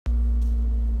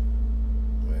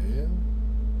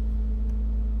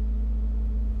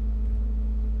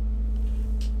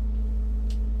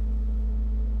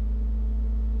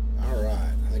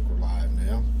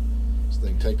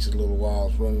takes it a little while.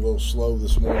 It's running a little slow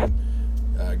this morning.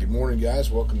 Good morning,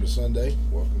 guys. Welcome to Sunday.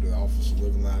 Welcome to the Office of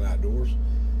Living Light Outdoors.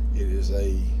 It is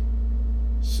a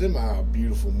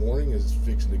semi-beautiful morning. It's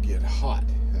fixing to get hot.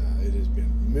 It has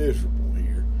been miserable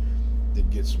here. Did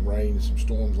get some rain and some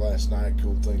storms last night,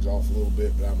 cooled things off a little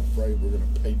bit, but I'm afraid we're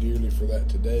going to pay dearly for that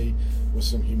today with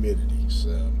some humidity.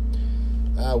 So,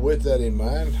 with that in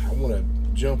mind, I want to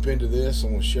jump into this. I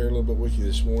want to share a little bit with you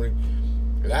this morning.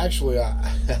 And actually,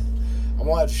 I'm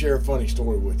going to have to share a funny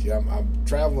story with you. I'm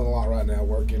traveling a lot right now,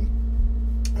 working.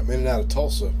 I'm in and out of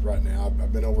Tulsa right now.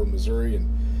 I've been over in Missouri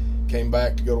and came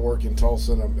back to go to work in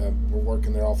Tulsa, and we're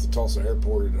working there off the Tulsa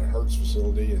airport at a Hertz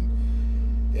facility.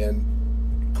 And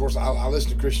of course, I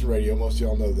listen to Christian radio. Most of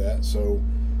y'all know that. So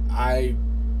I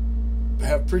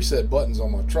have preset buttons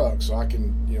on my truck, so I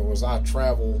can, as I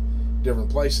travel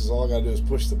different places, all I got to do is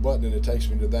push the button and it takes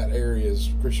me to that area's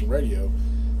Christian radio.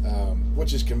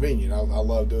 Which is convenient. I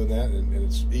love doing that, and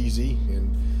it's easy.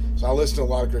 And so I listen to a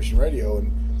lot of Christian radio,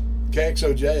 and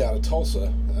KXOJ out of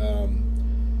Tulsa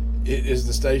it is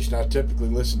the station I typically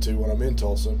listen to when I'm in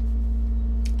Tulsa.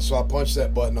 So I punch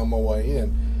that button on my way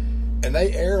in, and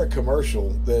they air a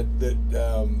commercial that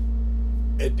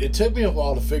it took me a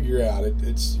while to figure out.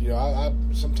 It's I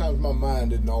sometimes my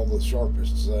mind isn't all the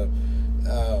sharpest.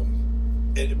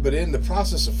 But in the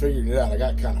process of figuring it out, I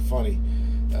got kind of funny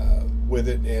with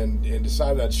it, and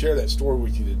decided I'd share that story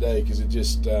with you today because it's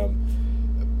just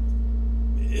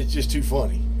too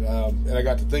funny. And I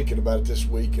got to thinking about it this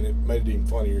week, and it made it even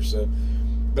funnier. So,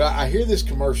 but I hear this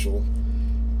commercial,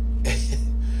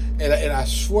 and I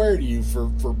swear to you, for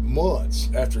months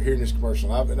after hearing this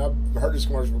commercial, I've heard this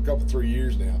commercial for a couple 3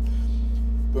 years now,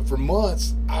 but for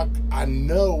months I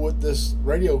know what this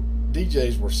radio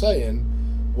DJs were saying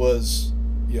was,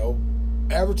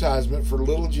 advertisement for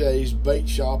Little J's Bait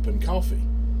Shop and Coffee.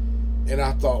 And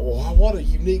I thought, well, what a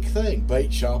unique thing,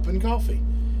 bait shop and coffee.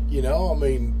 Kind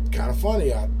of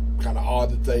funny, kind of odd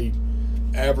that they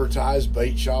advertise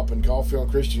bait shop and coffee on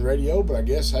Christian radio, but I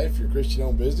guess, hey, if you're a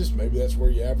Christian-owned business, maybe that's where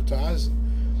you advertise.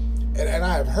 And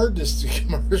I have heard this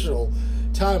commercial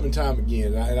time and time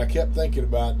again, and I kept thinking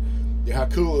about how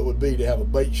cool it would be to have a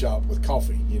bait shop with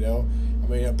coffee,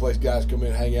 that place guys come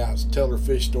in, hang out, tell their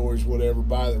fish stories, whatever,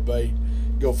 buy their bait,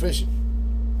 go fishing.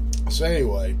 So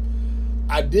anyway,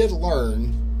 I did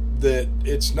learn that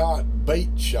it's not bait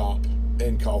shop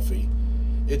and coffee.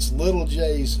 It's Little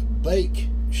J's Bake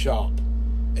Shop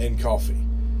and Coffee.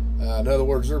 In other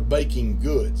words, they're baking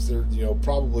goods. They're,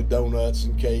 probably donuts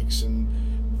and cakes and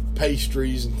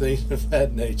pastries and things of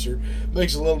that nature.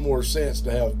 Makes a little more sense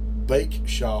to have Bake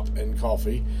Shop and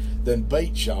Coffee than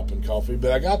Bait Shop and Coffee.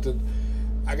 But I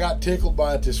got tickled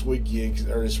by it this week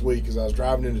as I was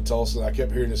driving into Tulsa, and I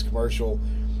kept hearing this commercial,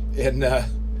 and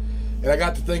I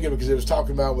got to thinking, because it was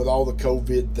talking about with all the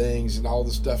COVID things and all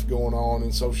the stuff going on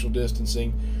and social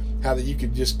distancing, how that you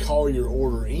could just call your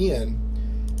order in,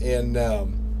 and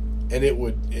it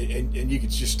would, and you could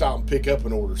just stop and pick up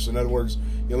an order. So in other words,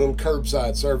 a little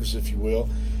curbside service, if you will.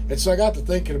 And so I got to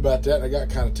thinking about that, and I got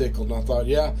kind of tickled, and I thought,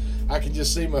 yeah, I can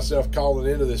just see myself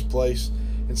calling into this place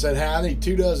and saying, hey, I need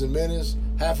 2 dozen minnows,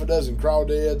 half a dozen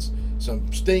crawdads,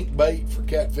 some stink bait for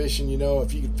catfishing.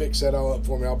 If you could fix that all up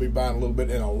for me, I'll be buying a little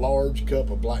bit, and a large cup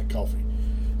of black coffee.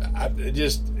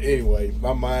 Anyway,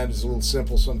 my mind is a little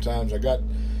simple sometimes. I got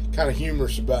kind of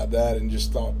humorous about that, and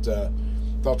just thought that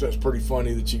was pretty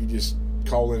funny that you could just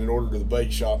call in and order to the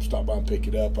bait shop, stop by and pick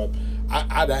it up.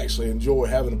 I'd actually enjoy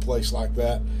having a place like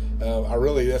that.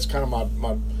 That's kind of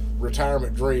my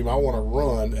retirement dream. I want to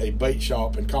run a bait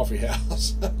shop and coffee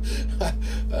house.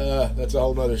 That's a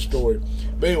whole nother story.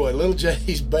 But anyway, Little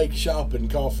J's Bake Shop and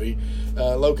Coffee,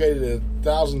 located at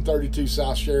 1032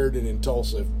 South Sheridan in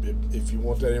Tulsa. If you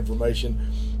want that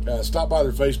information, stop by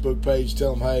their Facebook page.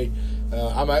 Tell them, hey,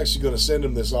 I'm actually going to send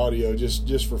them this audio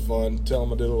just for fun. Tell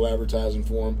them I did a little advertising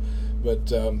for them.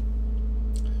 But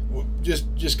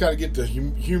just kind of get the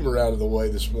humor out of the way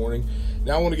this morning.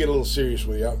 Now I want to get a little serious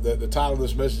with you. The title of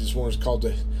this message this morning is called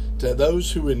To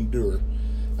Those Who Endure.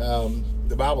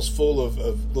 The Bible's full of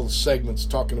little segments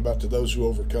talking about to those who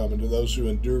overcome and to those who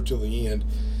endure till the end.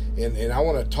 And I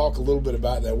want to talk a little bit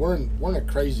about that. We're in a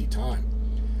crazy time.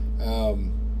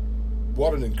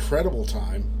 What an incredible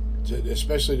time,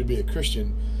 especially to be a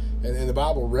Christian. And the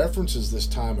Bible references this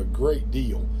time a great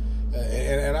deal.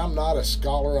 And I'm not a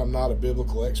scholar. I'm not a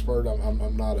biblical expert.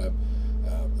 I'm not a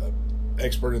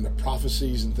expert in the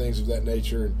prophecies and things of that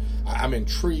nature. And I'm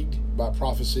intrigued by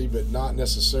prophecy, but not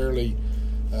necessarily.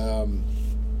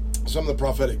 Some of the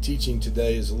prophetic teaching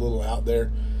today is a little out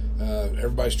there.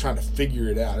 Everybody's trying to figure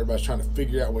it out. Everybody's trying to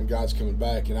figure out when God's coming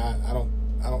back, and I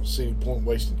don't see any point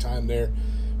wasting time there.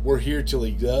 we're here till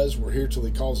He does. We're here till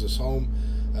He calls us home.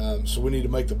 So we need to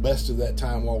make the best of that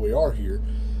time while we are here.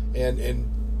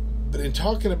 But in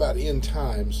talking about end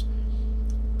times,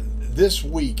 this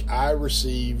week I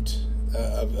received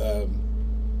a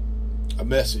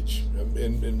message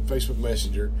in Facebook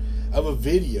Messenger of a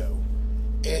video,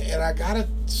 and I gotta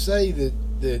say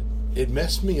that it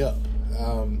messed me up.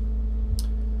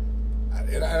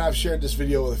 And I've shared this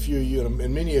video with a few of you,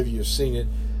 and many of you have seen it.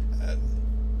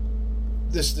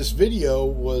 This video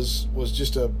was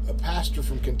just a pastor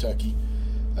from Kentucky,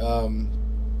 and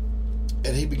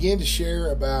he began to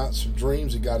share about some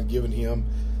dreams that God had given him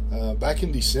back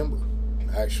in December,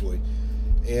 actually.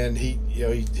 And he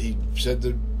said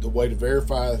the way to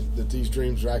verify that these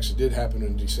dreams actually did happen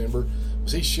in December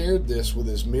was he shared this with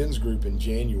his men's group in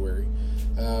January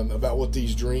about what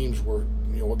these dreams were,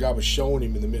 what God was showing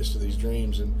him in the midst of these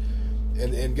dreams.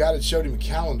 And God had showed him a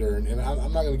calendar, and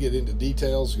I'm not going to get into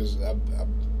details because I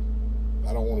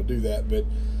don't want to do that, but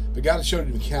God had showed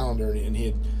him a calendar, and he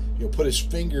had put his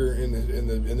finger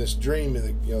in this dream,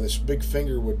 and this big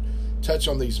finger would touch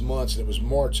on these months, and it was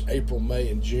March, April, May,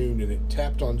 and June, and it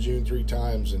tapped on June 3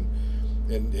 times,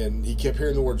 and he kept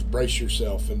hearing the words "brace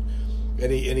yourself," and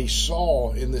he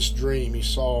saw in this dream, he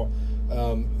saw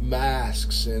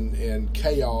masks and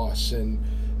chaos and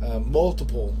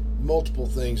multiple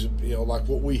things, like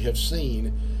what we have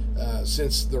seen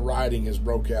since the rioting has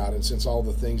broke out and since all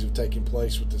the things have taken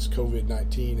place with this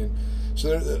COVID-19. And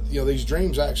so these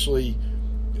dreams actually,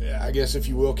 I guess if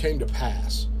you will, came to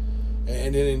pass.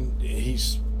 And then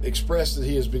he's expressed that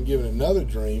he has been given another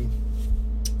dream,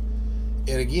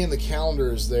 and again the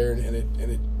calendar is there, and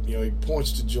it he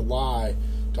points to July,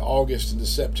 to August, and to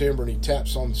September, and he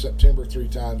taps on September 3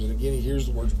 times, and again he hears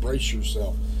the words "brace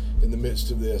yourself" in the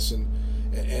midst of this, and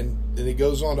then he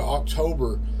goes on to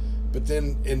October, but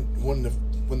then when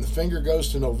the finger goes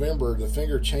to November, the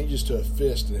finger changes to a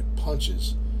fist and it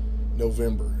punches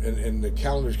November, and the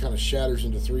calendar kind of shatters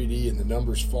into 3D, and the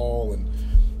numbers fall, and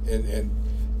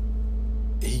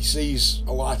he sees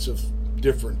lots of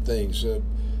different things,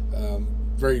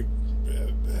 very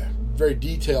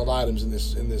detailed items in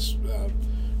this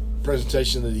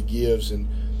presentation that he gives, and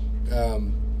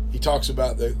he talks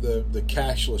about the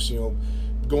cashless,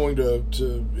 going to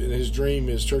in his dream,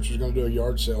 his church was going to do a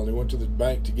yard sale, and he went to the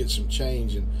bank to get some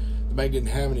change, and the bank didn't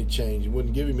have any change and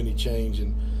wouldn't give him any change,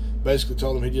 and basically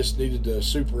told him he just needed to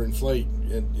superinflate,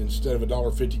 and instead of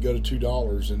 $1.50 go to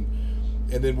 $2, and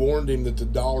then warned him that the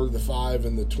 $1, the $5,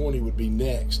 and the $20 would be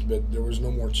next, but there was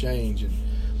no more change. And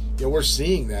we're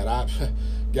seeing that.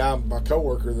 My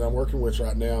coworker that I'm working with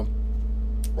right now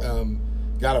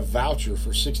got a voucher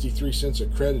for 63 cents a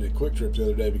credit at Quick Trip the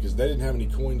other day because they didn't have any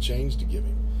coin change to give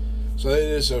him. So it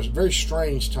is a very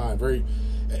strange time.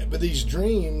 But these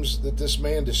dreams that this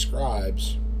man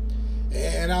describes,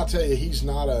 and I'll tell you, he's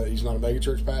not a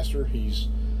megachurch pastor. He's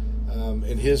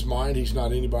in his mind, he's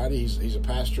not anybody. He's a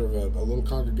pastor of a little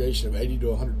congregation of 80 to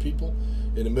 100 people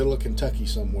in the middle of Kentucky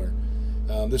somewhere.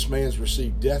 This man's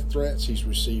received death threats. He's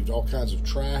received all kinds of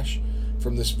trash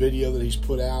from this video that he's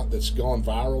put out that's gone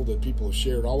viral, that people have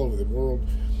shared all over the world,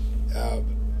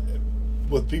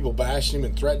 with people bashing him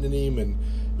and threatening him. And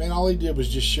man, all he did was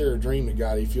just share a dream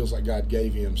that he feels like God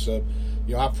gave him. So,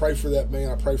 I pray for that man.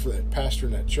 I pray for that pastor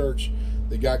in that church,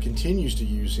 that God continues to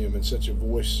use him in such a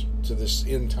voice to this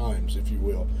end times, if you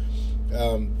will.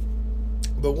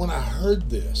 But when I heard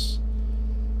this,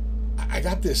 I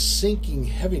got this sinking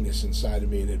heaviness inside of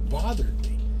me, and it bothered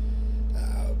me.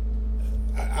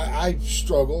 I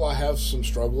struggle. I have some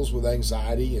struggles with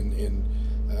anxiety, and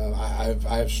I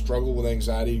have struggled with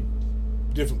anxiety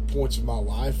different points of my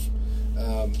life.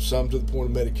 Some to the point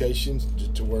of medication,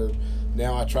 to where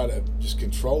now I try to just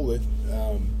control it.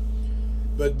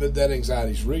 But that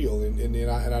anxiety is real, and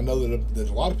I know that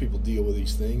a lot of people deal with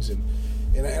these things, and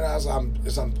as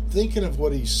I'm thinking of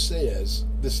what he says,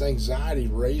 this anxiety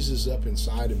raises up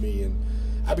inside of me, and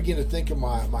I begin to think of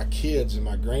my kids and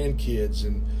my grandkids,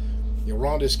 and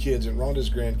Rhonda's kids and Rhonda's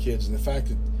grandkids, and the fact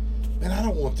that, man, I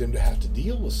don't want them to have to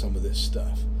deal with some of this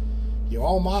stuff.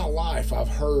 All my life I've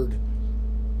heard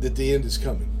that the end is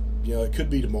coming. It could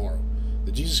be tomorrow,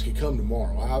 that Jesus could come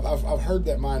tomorrow. I've heard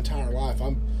that my entire life.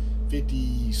 I'm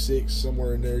 56,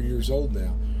 somewhere in there, years old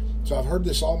now. So I've heard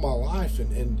this all my life,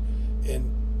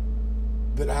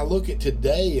 but I look at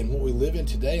today and what we live in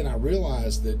today, and I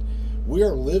realize that we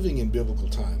are living in biblical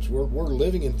times. We're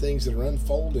living in things that are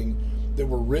unfolding, that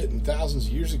were written thousands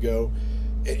of years ago,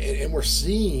 and we're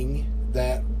seeing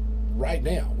that right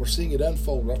now. We're seeing it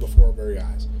unfold right before our very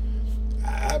eyes.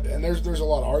 And there's a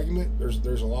lot of argument.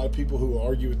 There's a lot of people who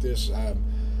argue with this. I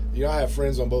have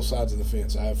friends on both sides of the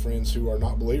fence. I have friends who are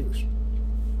not believers,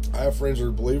 I have friends that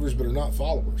are believers but are not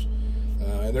followers.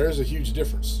 And there is a huge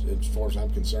difference as far as I'm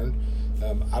concerned.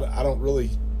 I don't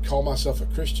really call myself a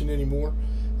Christian anymore.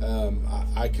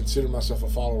 I consider myself a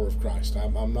follower of Christ.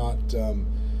 I'm not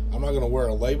going to wear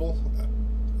a label.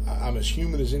 I'm as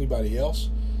human as anybody else.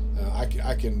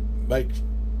 I can make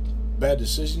bad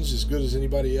decisions as good as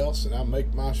anybody else, and I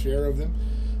make my share of them.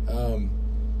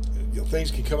 Things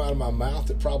can come out of my mouth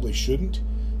that probably shouldn't.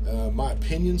 My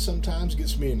opinion sometimes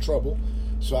gets me in trouble.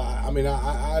 So I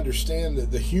understand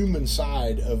the human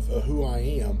side of who I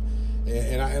am,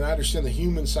 and I understand the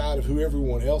human side of who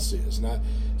everyone else is, and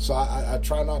I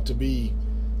try not to be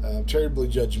terribly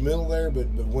judgmental there. But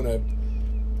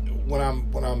when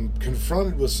I'm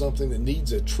confronted with something that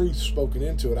needs a truth spoken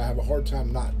into it, I have a hard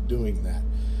time not doing that.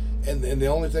 And the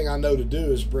only thing I know to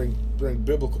do is bring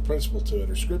biblical principle to it,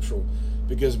 or scriptural,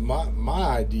 because my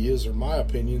ideas or my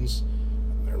opinions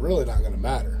are really not going to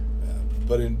matter.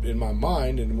 But in my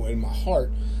mind and in my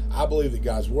heart, I believe that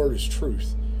God's word is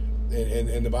truth.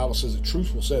 And the Bible says that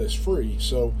truth will set us free.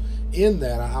 So in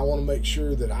that, I want to make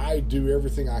sure that I do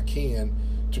everything I can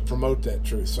to promote that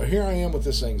truth. So here I am with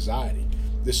this anxiety,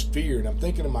 this fear, and I'm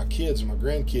thinking of my kids and my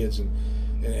grandkids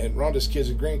and Rhonda's kids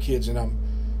and grandkids, and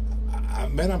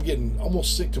I'm getting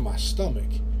almost sick to my stomach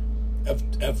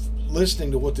of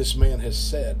listening to what this man has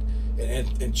said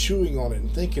and chewing on it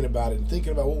and thinking about it and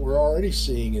thinking about what we're already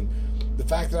seeing, and the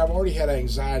fact that I've already had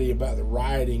anxiety about the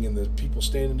rioting and the people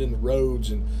standing in the roads,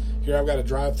 and here I've got to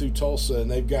drive through Tulsa, and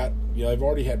they've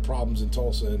already had problems in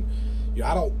Tulsa, and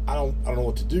I don't know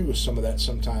what to do with some of that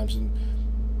sometimes,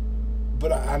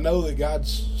 but I know that God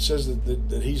says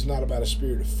that He's not about a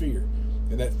spirit of fear,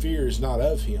 and that fear is not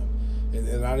of Him,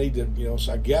 and I need to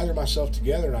so I gather myself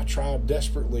together and I try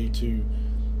desperately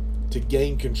to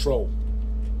gain control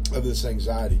of this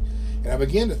anxiety, and I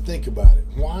began to think about it.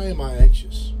 Why am I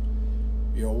anxious?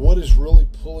 What is really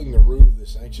pulling the root of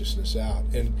this anxiousness out?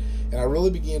 And I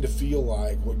really began to feel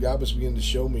like what God was beginning to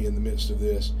show me in the midst of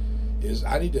this is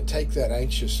I need to take that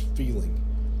anxious feeling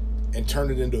and turn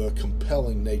it into a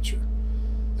compelling nature.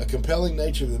 A compelling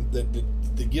nature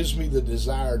that gives me the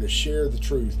desire to share the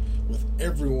truth with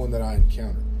everyone that I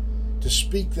encounter. To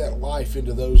speak that life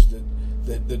into those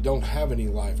that don't have any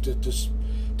life.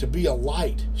 To be a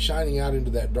light shining out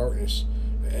into that darkness.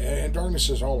 And darkness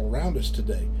is all around us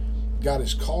today. God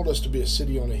has called us to be a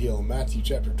city on a hill. In Matthew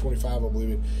chapter 25, I believe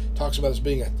it talks about us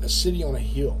being a city on a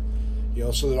hill,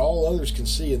 so that all others can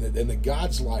see and that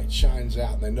God's light shines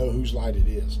out and they know whose light it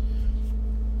is.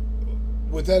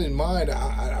 With that in mind,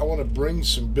 I want to bring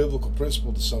some biblical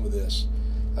principle to some of this.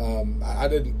 I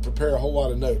didn't prepare a whole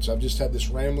lot of notes. I've just had this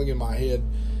rambling in my head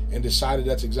and decided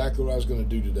that's exactly what I was going to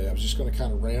do today. I was just going to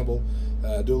kind of ramble,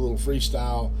 do a little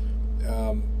freestyle,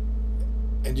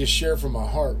 and just share from my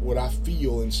heart what I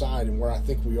feel inside and where I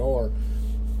think we are.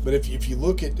 But if you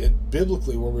look at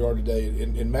biblically where we are today,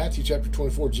 in Matthew chapter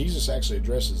 24, Jesus actually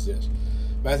addresses this.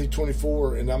 Matthew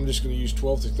 24, and I'm just going to use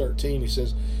 12 through 13, he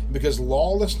says, "Because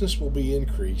lawlessness will be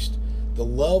increased, the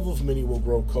love of many will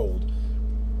grow cold,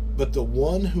 but the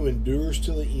one who endures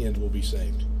till the end will be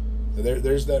saved." Now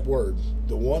there's that word,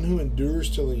 the one who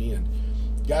endures till the end.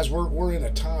 Guys, we're in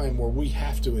a time where we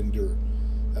have to endure.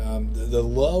 The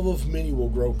love of many will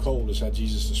grow cold is how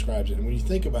Jesus describes it. And when you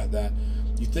think about that,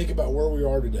 you think about where we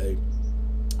are today.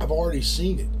 I've already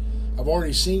seen it. I've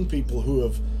already seen people who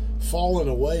have fallen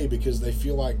away because they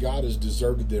feel like God has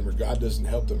deserted them, or God doesn't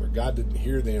help them, or God didn't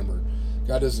hear them, or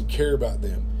God doesn't care about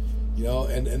them.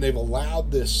 And they've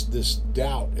allowed this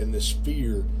doubt and this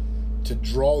fear to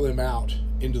draw them out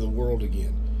into the world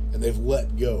again, and they've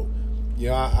let go.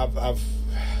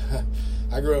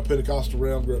 I grew up Pentecostal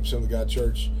realm, grew up Assembly of God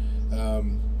Church.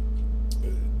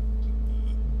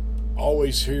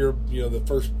 Always hear, the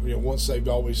first, once saved,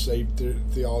 always saved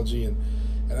theology. And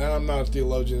I'm not a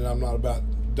theologian, and I'm not about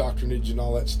doctrinage and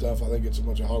all that stuff. I think it's a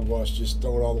bunch of hogwash. Just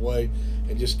throw it all away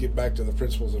and just get back to the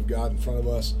principles of God in front of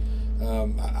us.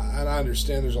 And I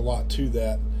understand there's a lot to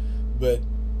that. But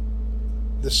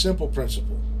the simple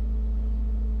principle,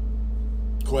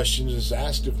 question is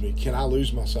asked of me, can I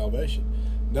lose my salvation?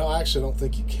 No, I actually don't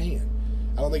think you can.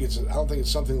 I don't think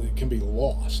it's something that can be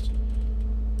lost.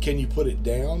 Can you put it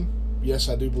down? Yes,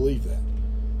 I do believe that.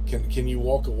 Can you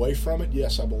walk away from it?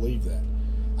 Yes, I believe that.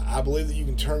 I believe that you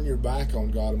can turn your back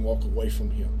on God and walk away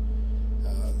from Him.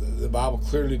 The Bible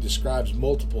clearly describes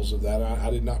multiples of that. I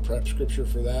did not prep scripture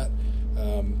for that.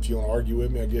 If you want to argue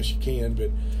with me, I guess you can.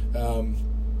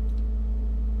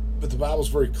 But the Bible's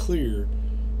very clear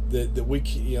that we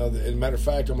can, as a matter of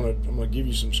fact, I'm gonna give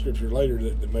you some scripture later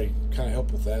that may kind of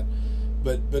help with that.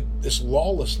 But this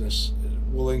lawlessness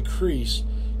will increase,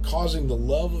 causing the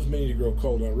love of many to grow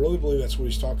cold. And I really believe that's what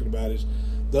he's talking about, is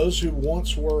those who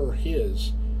once were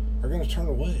his are going to turn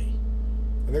away,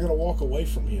 and they're going to walk away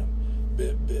from him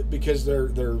because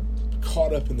they're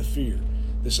caught up in the fear.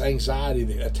 This anxiety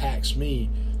that attacks me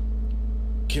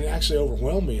can actually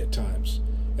overwhelm me at times,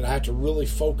 and I have to really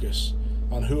focus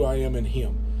on who I am in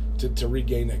him to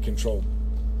regain that control.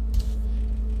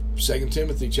 2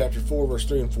 Timothy chapter 4, verse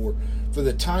 3 and 4. For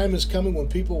the time is coming when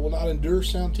people will not endure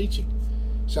sound teaching,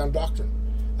 sound doctrine,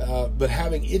 but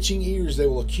having itching ears, they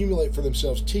will accumulate for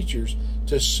themselves teachers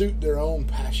to suit their own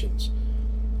passions,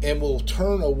 and will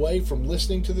turn away from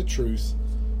listening to the truth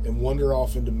and wander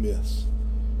off into myths.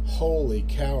 Holy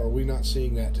cow, are we not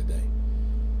seeing that today?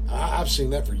 I've seen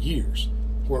that for years,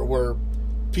 where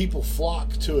people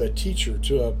flock to a teacher,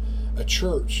 to a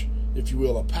church, if you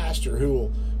will, a pastor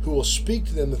who will speak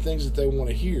to them the things that they want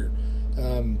to hear.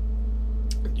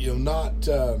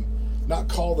 Not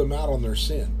call them out on their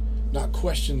sin, not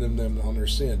question them on their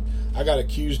sin. I got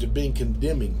accused of being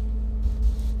condemning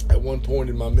at one point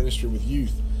in my ministry with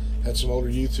youth. Had some older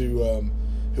youth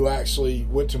who actually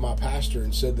went to my pastor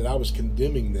and said that I was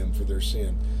condemning them for their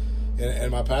sin.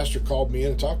 And my pastor called me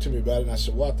in and talked to me about it, and I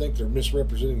said, well, I think they're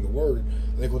misrepresenting the word.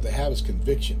 I think what they have is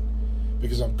conviction,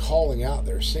 because I'm calling out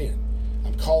their sin.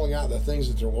 I'm calling out the things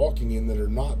that they're walking in that are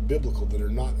not biblical, that are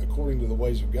not according to the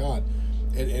ways of God.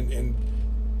 And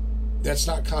that's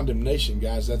not condemnation,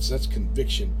 guys. That's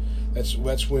conviction. That's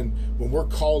when we're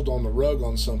called on the rug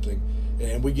on something,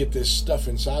 and we get this stuff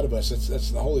inside of us. That's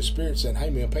the Holy Spirit saying,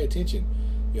 hey, man, pay attention.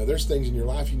 There's things in your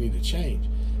life you need to change.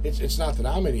 It's not that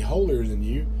I'm any holier than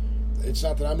you. It's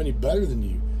not that I'm any better than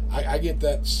you. I get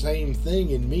that same thing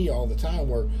in me all the time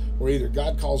where either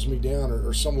God calls me down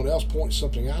or someone else points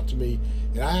something out to me,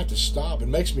 and I have to stop. It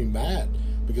makes me mad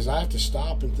because I have to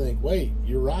stop and think, wait,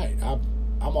 you're right.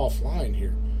 I'm offline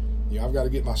here. I've got to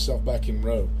get myself back in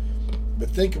row. But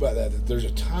think about that there's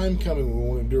a time coming when we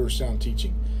won't endure sound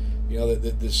teaching.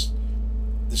 That this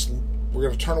we're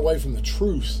going to turn away from the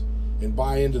truth and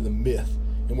buy into the myth.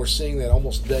 And we're seeing that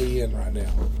almost day in right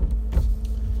now.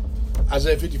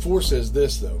 Isaiah 54 says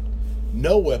this, though.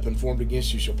 No weapon formed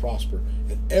against you shall prosper,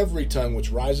 and every tongue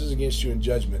which rises against you in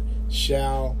judgment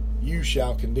you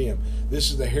shall condemn.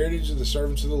 This is the heritage of the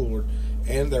servants of the Lord,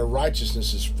 and their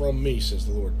righteousness is from me, says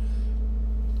the Lord.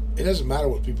 It doesn't matter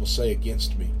what people say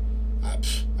against me.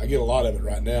 I get a lot of it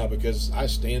right now because I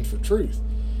stand for truth.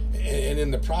 And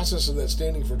in the process of that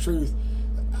standing for truth,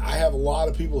 I have a lot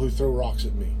of people who throw rocks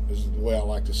at me, is the way I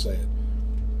like to say it.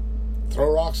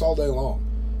 Throw rocks all day long.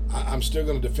 I'm still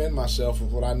going to defend myself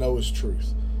with what I know is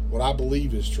truth, what I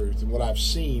believe is truth, and what I've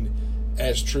seen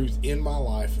as truth in my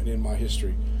life and in my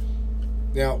history.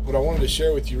 Now, what I wanted to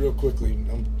share with you real quickly,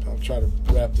 I'll try to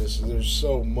wrap this. There's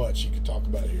so much you could talk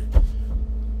about here.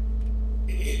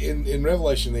 In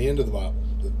Revelation, the end of the Bible,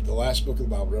 the last book of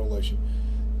the Bible, Revelation,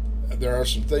 there are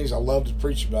some things I love to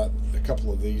preach about, a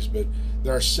couple of these, but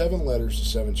there are 7 letters to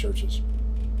 7 churches.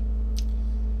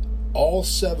 All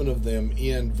 7 of them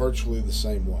end virtually the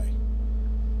same way.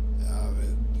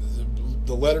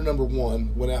 The letter number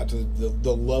 1 went out to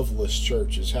the loveless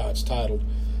church, is how it's titled.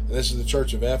 And this is the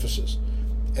church of Ephesus.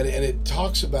 And it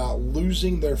talks about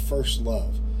losing their first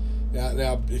love.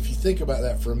 Now, if you think about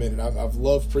that for a minute, I've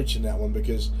loved preaching that one,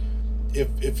 because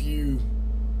if you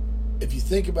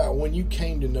think about when you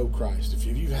came to know Christ, if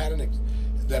you've had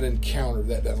that encounter,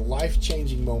 that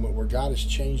life-changing moment where God has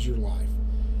changed your life,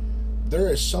 there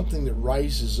is something that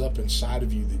rises up inside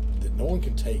of you that no one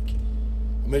can take.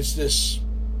 I mean, it's this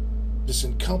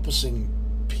encompassing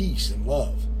peace and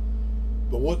love.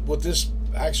 But what this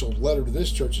actual letter to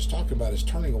this church is talking about is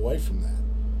turning away from that.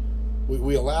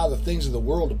 We allow the things of the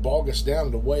world to bog us down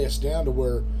and to weigh us down to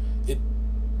where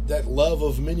that love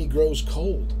of many grows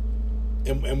cold.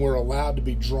 And we're allowed to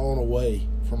be drawn away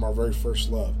from our very first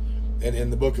love. And in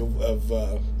the book of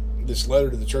this letter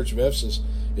to the church of Ephesus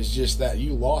is just that.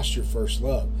 You lost your first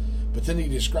love. But then he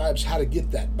describes how to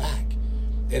get that back.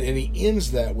 And he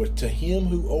ends that with, to him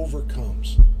who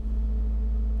overcomes.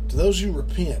 To those who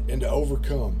repent and to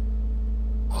overcome,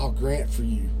 I'll grant for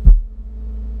you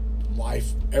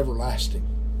life everlasting.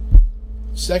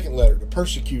 Second letter, the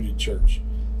persecuted church.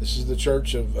 This is the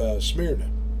church of Smyrna.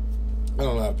 I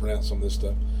don't know how to pronounce some of this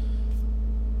stuff.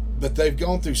 But they've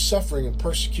gone through suffering and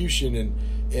persecution,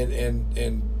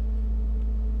 and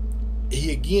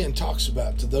he again talks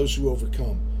about to those who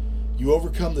overcome. You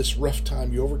overcome this rough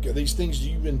time. You overcome these things that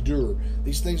you endure,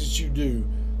 these things that you do.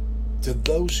 To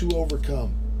those who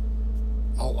overcome,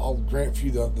 I'll grant for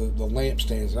you the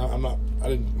lampstands. I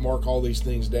didn't mark all these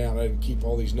things down. I didn't keep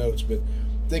all these notes, but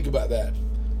think about that.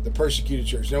 The persecuted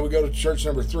church. Now we go to church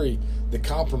number 3, the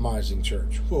compromising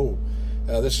church. Whoa,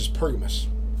 this is Pergamos.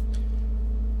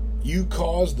 You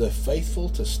cause the faithful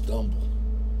to stumble.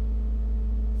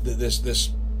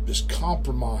 This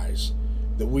compromise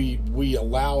that we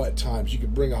allow at times. You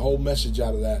could bring a whole message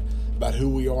out of that about who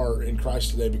we are in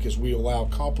Christ today, because we allow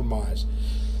compromising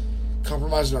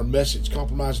our message,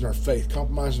 compromising our faith,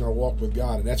 compromising our walk with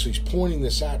God. And that's what he's pointing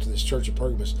this out to this church of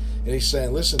Pergamos. And he's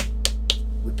saying, listen,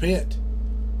 repent.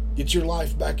 Get your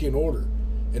life back in order.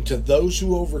 And to those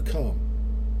who overcome,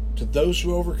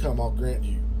 I'll grant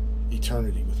you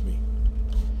eternity with me.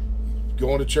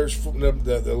 Going to church,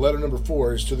 the letter number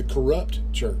 4 is to the corrupt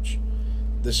church.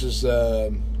 This is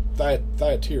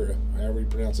Thyatira, however you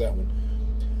pronounce that one.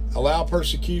 Allow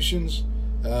persecutions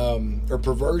or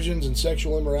perversions and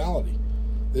sexual immorality.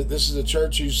 This is a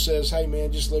church who says, hey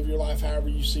man, just live your life however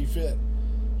you see fit.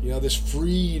 This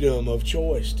freedom of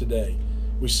choice today.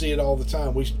 We see it all the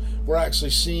time. We're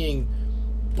actually seeing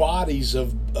bodies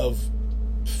of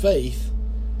faith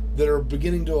that are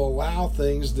beginning to allow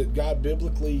things that God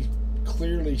biblically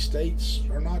clearly states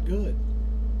are not good.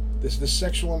 This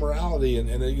sexual immorality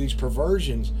and these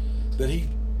perversions that he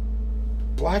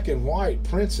black and white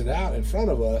prints it out in front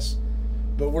of us,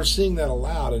 but we're seeing that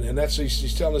allowed. And that's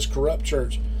he's telling this corrupt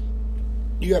church,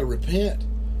 you got to repent.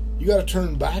 You got to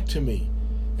turn back to me.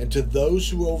 And to those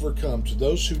who overcome, to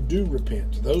those who do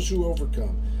repent, to those who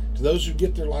overcome, to those who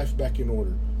get their life back in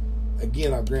order,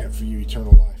 again, I'll grant for you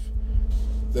eternal life.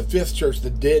 The 5th church, the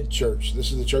dead church.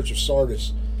 This is the church of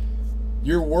Sardis.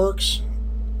 Your works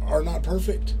are not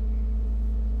perfect.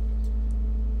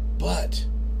 But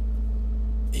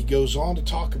he goes on to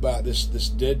talk about this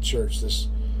dead church, this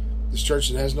church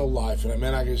that has no life. And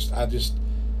man, I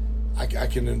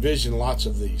can envision lots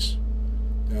of these.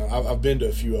 I've been to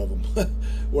a few of them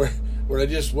where there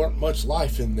just weren't much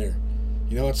life in there.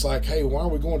 It's like, hey, why are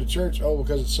we going to church? Oh,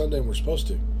 because it's Sunday and we're supposed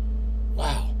to.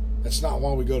 Wow, that's not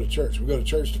why we go to church. We go to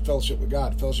church to fellowship with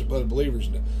God, to fellowship with other believers,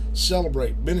 and to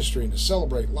celebrate ministry, and to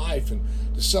celebrate life, and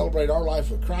to celebrate our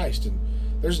life with Christ. And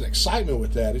there's an excitement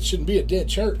with that. It shouldn't be a dead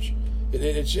church.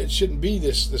 It shouldn't be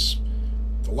this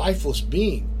lifeless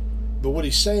being. But what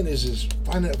he's saying is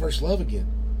find that verse love again.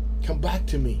 Come back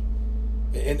to me.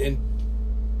 And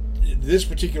this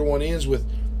particular one ends with,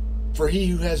 for he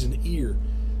who has an ear,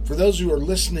 for those who are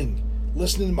listening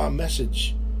to my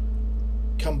message,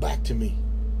 come back to me,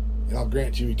 and I'll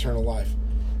grant you eternal life.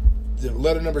 The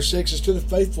letter number 6 is to the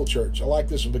faithful church. I like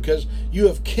this one, because you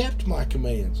have kept my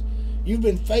commands. You've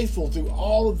been faithful through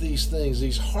all of these things,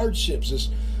 these hardships.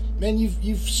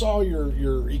 You've saw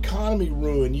your economy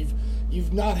ruin.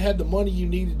 You've not had the money you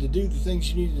needed to do the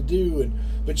things you needed to do,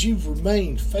 but you've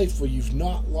remained faithful. You've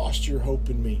not lost your hope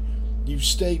in me. You've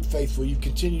stayed faithful. You've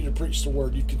continued to preach the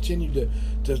word. You've continued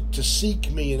to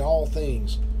seek me in all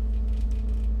things.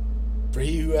 For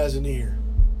he who has an ear,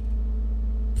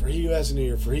 for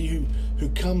he who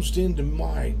comes into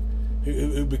mine,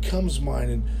 who becomes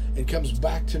mine and comes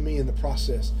back to me in the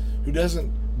process, who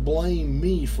doesn't blame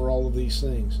me for all of these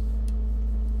things.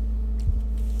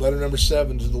 Letter number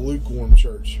 7 to the lukewarm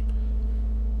church.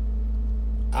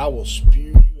 I will spew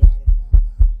you out of my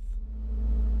mouth.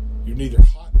 You're neither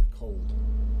hot nor cold.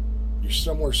 You're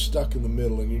somewhere stuck in the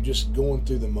middle, and you're just going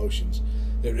through the motions.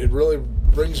 It really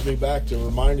brings me back to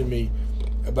reminding me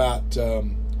about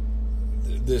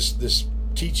this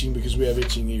teaching, because we have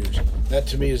itching ears. That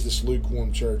to me is this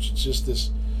lukewarm church. It's just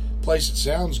this place that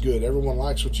sounds good. Everyone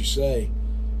likes what you say,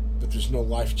 but there's no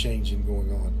life changing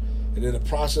going on. And in the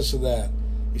process of that,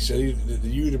 he said that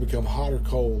you to become hot or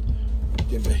cold,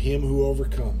 and to him who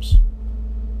overcomes,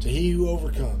 to he who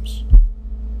overcomes.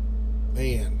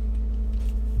 Man,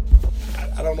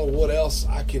 I don't know what else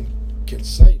I can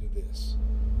say to this.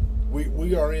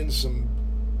 We are in some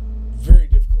very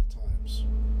difficult times.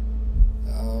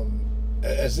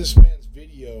 As this man's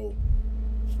video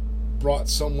brought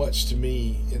so much to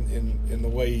me in the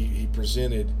way he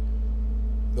presented,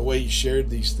 the way he shared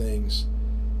these things,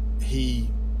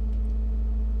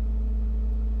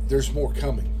 there's more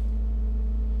coming.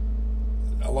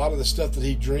 A lot of the stuff that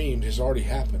he dreamed has already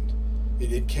happened.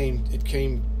 It came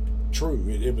true.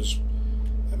 It was.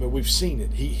 I mean, we've seen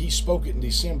it. He spoke it in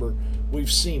December.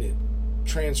 We've seen it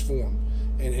transform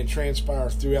and transpire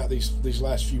throughout these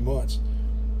last few months.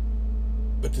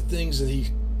 But the things that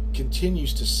he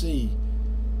continues to see,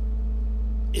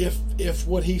 if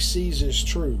what he sees is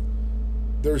true,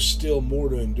 there's still more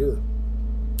to endure.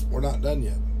 We're not done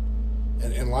yet.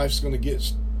 And life's going to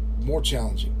get more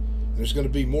challenging. There's going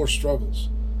to be more struggles.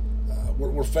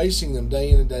 We're facing them day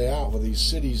in and day out with these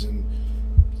cities and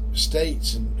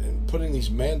states and putting these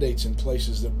mandates in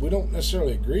places that we don't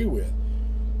necessarily agree with.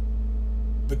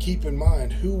 But keep in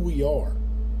mind who we are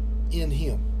in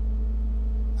him.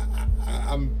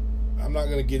 I'm not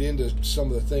going to get into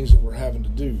some of the things that we're having to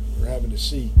do, we're having to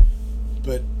see,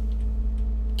 but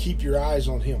keep your eyes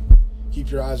on Him. Keep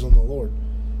your eyes on the Lord,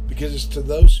 because it's to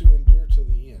those who endure to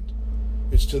the end.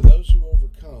 It's to those who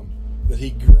overcome that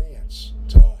He grants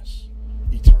to us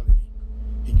eternity.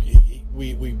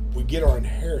 We get our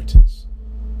inheritance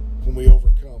when we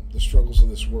overcome the struggles of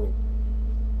this world.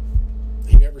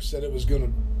 He never said it was going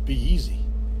to be easy.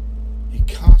 He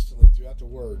constantly, throughout the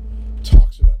Word,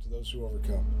 talks about to those who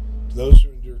overcome, to those who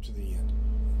endure to the end.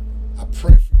 I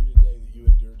pray for you today that you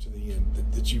endure to the end,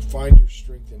 that you find your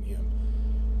strength in Him.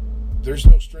 There's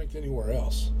no strength anywhere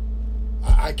else.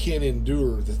 I can't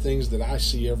endure the things that I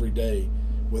see every day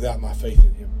without my faith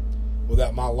in Him,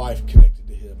 without my life connected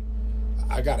to Him.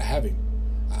 I got to have Him.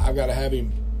 I've got to have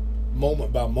Him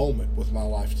moment by moment with my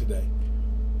life today.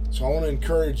 So I want to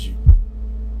encourage you,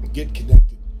 get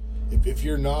connected. If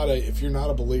you're not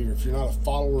a believer, if you're not a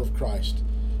follower of Christ,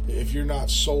 if you're not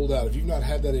sold out, if you've not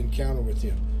had that encounter with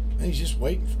Him, man, He's just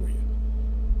waiting for you.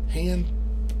 Hand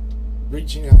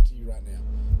reaching out to you right now.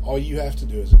 All you have to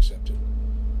do is accept it.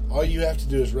 All you have to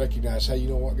do is recognize, hey, you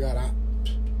know what, God, I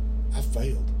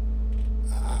failed.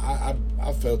 I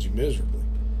failed you miserably.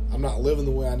 I'm not living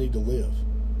the way I need to live.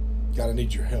 God, I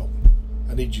need your help.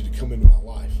 I need you to come into my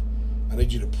life. I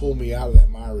need you to pull me out of that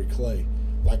miry clay.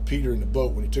 Like Peter in the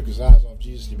boat, when he took his eyes off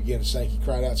Jesus and he began to sink, he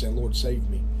cried out saying, Lord, save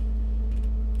me.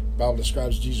 The Bible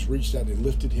describes Jesus reached out and he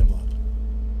lifted him up.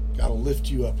 God will lift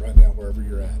you up right now wherever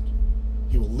you're at.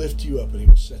 He will lift you up and He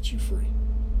will set you free.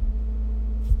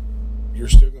 You're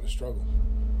still going to struggle.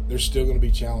 There's still going to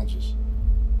be challenges.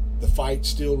 The fight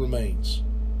still remains.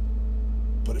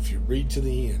 But if you read to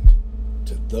the end,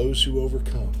 to those who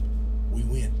overcome, we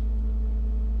win.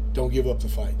 Don't give up the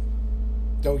fight.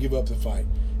 Don't give up the fight.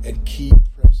 And keep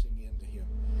pressing into Him.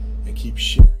 And keep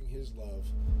sharing His love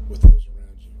with those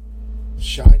around you.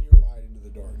 Shine your light into the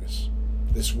darkness.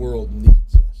 This world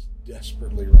needs us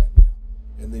desperately right now.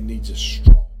 And they needs us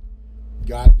strong.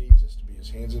 God needs us to be His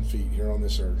hands and feet here on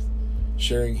this earth,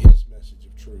 sharing His message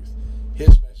of truth,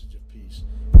 His message of peace,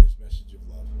 and His message of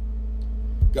love.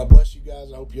 God bless you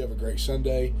guys. I hope you have a great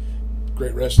Sunday,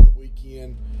 great rest of the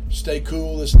weekend. Stay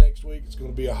cool this next week. It's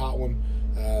going to be a hot one.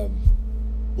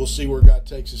 We'll see where God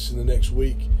takes us in the next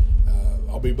week.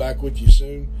 I'll be back with you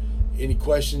soon. Any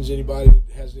questions, anybody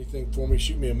that has anything for me,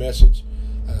 shoot me a message.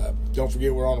 Don't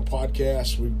forget we're on a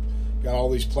podcast. We've got all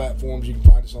these platforms. You can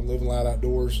find us on Living Loud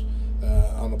Outdoors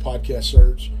on the podcast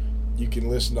search. You can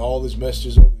listen to all these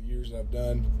messages over the years that I've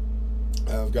done.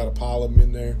 I've got a pile of them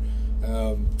in there.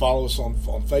 Follow us on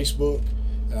Facebook.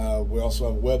 We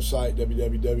also have a website,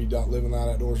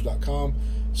 www.livingloudoutdoors.com.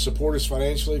 Support us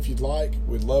financially if you'd like.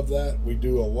 We'd love that. We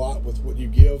do a lot with what you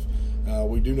give.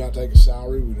 We do not take a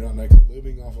salary. We do not make a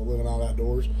living off of Living Out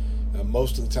Outdoors.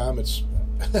 Most of the time it's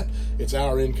it's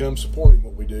our income supporting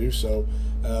what we do. So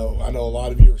I know a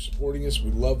lot of you are supporting us.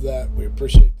 We love that. We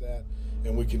appreciate that.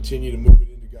 And we continue to move it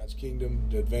into God's kingdom,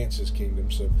 to advance His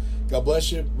kingdom. So God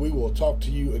bless you. We will talk to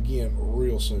you again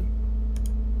real soon.